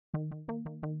Hi,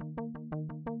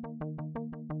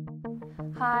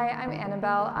 I'm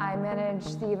Annabelle. I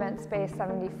manage the event space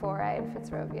 74A in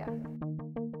Fitzrovia.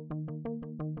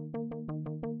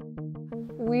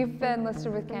 We've been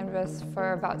listed with Canvas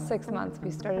for about 6 months. We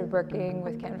started working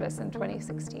with Canvas in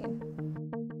 2016.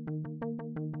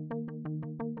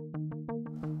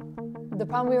 The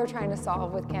problem we were trying to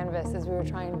solve with Canvas is we were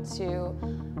trying to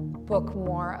book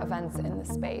more events in the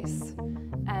space.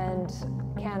 And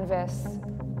Canvas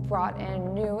brought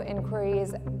in new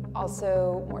inquiries,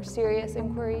 also more serious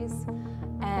inquiries,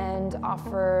 and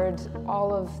offered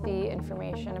all of the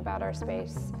information about our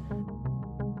space.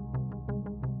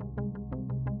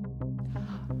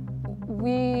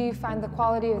 We find the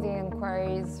quality of the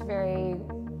inquiries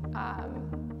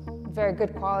very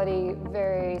good quality,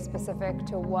 very specific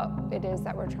to what it is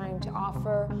that we're trying to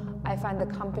offer. I find the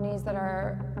companies that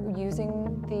are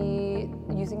using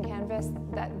Canvas,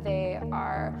 that they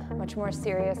are much more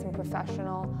serious and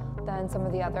professional than some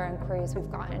of the other inquiries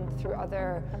we've gotten through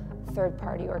other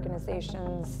third-party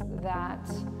organizations that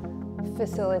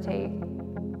facilitate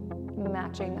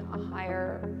matching a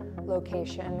higher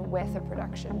location with a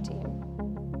production team.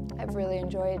 I've really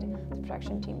enjoyed the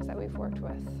production teams that we've worked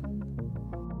with.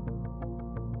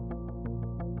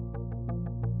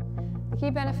 The key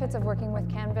benefits of working with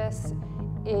Canvas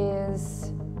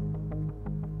is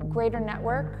greater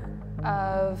network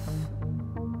of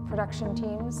production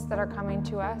teams that are coming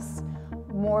to us,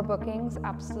 more bookings,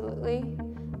 absolutely,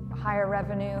 higher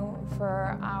revenue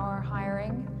for our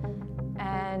hiring,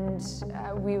 and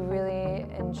we really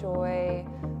enjoy,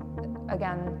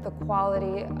 again, the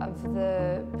quality of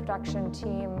the production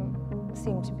team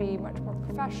seem to be much more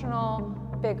professional,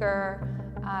 bigger,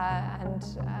 and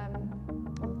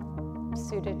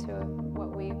suited to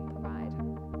what we provide.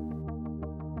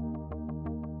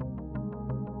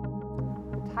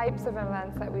 The types of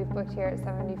events that we've booked here at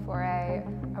 74A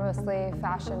are mostly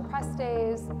fashion press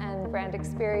days and brand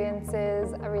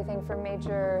experiences, everything from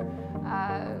major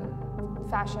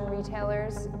fashion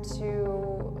retailers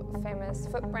to famous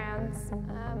foot brands.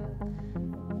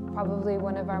 Probably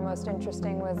one of our most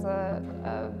interesting was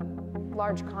a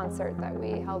large concert that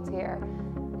we held here.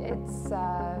 It's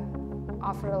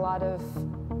offered a lot of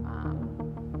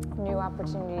new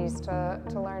opportunities to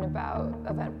learn about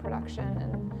event production,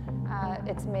 and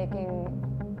it's making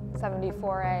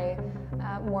 74A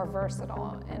more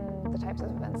versatile in the types of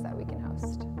events that we can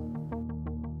host.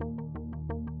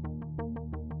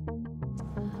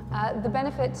 The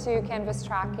benefit to Canvas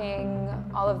tracking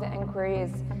all of the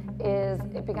inquiries is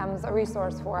it becomes a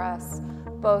resource for us,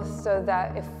 both so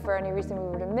that if for any reason we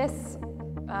were to miss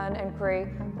an inquiry,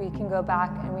 we can go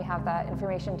back and we have that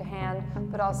information to hand,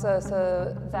 but also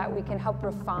so that we can help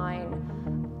refine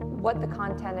what the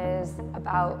content is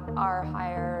about our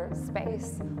hire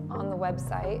space on the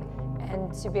website,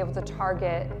 and to be able to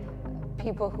target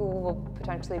people who will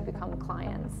potentially become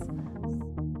clients.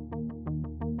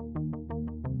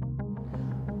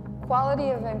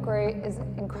 Quality of inquiry is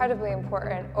incredibly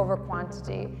important over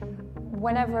quantity.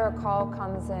 Whenever a call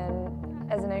comes in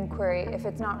as an inquiry, if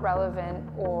it's not relevant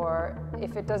or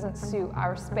if it doesn't suit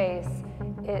our space,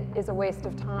 it is a waste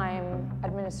of time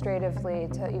administratively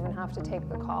to even have to take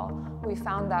the call. We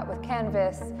found that with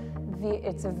Canvas,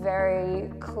 it's a very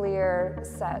clear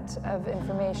set of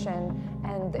information,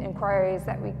 and the inquiries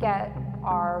that we get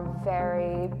are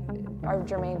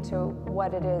germane to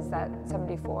what it is that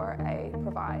 74A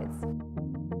provides.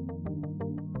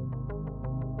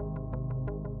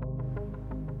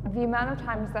 The amount of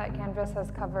times that Canvas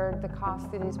has covered the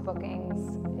cost of these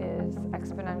bookings is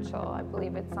exponential. I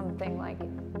believe it's something like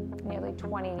nearly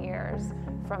 20 years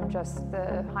from just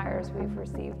the hires we've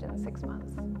received in 6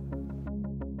 months.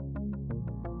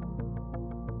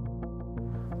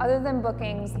 Other than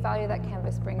bookings, the value that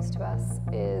Canvas brings to us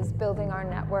is building our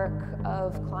network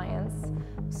of clients.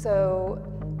 So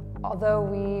although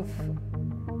we've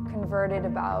converted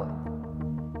about,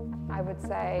 I would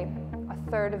say, a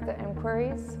third of the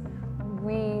inquiries,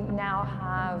 we now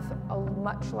have a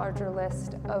much larger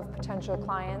list of potential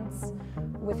clients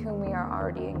with whom we are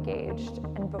already engaged,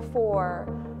 and before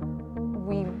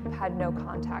we had no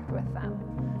contact with them.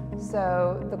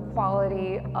 So the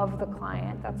quality of the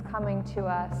client that's coming to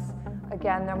us,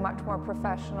 again, they're much more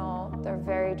professional, they're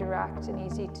very direct and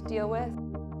easy to deal with.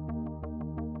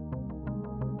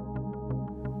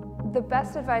 The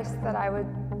best advice that I would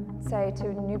say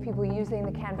to new people using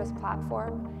the Canvas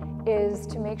platform is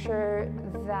to make sure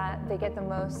that they get the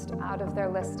most out of their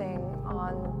listing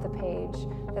on the page.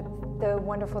 That the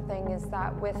wonderful thing is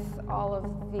that with all of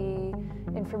the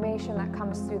information that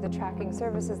comes through the tracking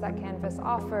services that Canvas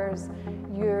offers,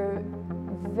 you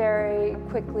very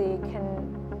quickly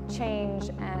can change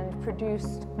and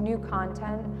produce new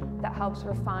content that helps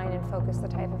refine and focus the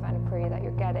type of inquiry that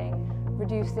you're getting,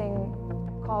 reducing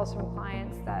calls from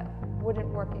clients that wouldn't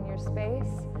work in your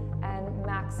space, and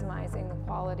maximizing the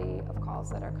quality of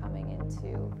calls that are coming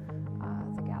into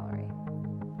the gallery.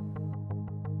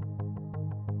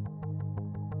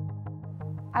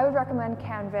 I would recommend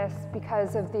Canvas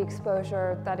because of the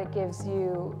exposure that it gives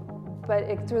you, but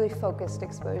it's really focused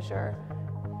exposure.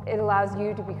 It allows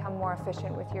you to become more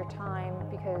efficient with your time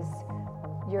because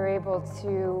you're able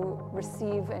to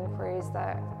receive inquiries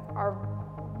that are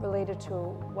related to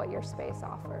what your space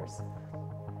offers.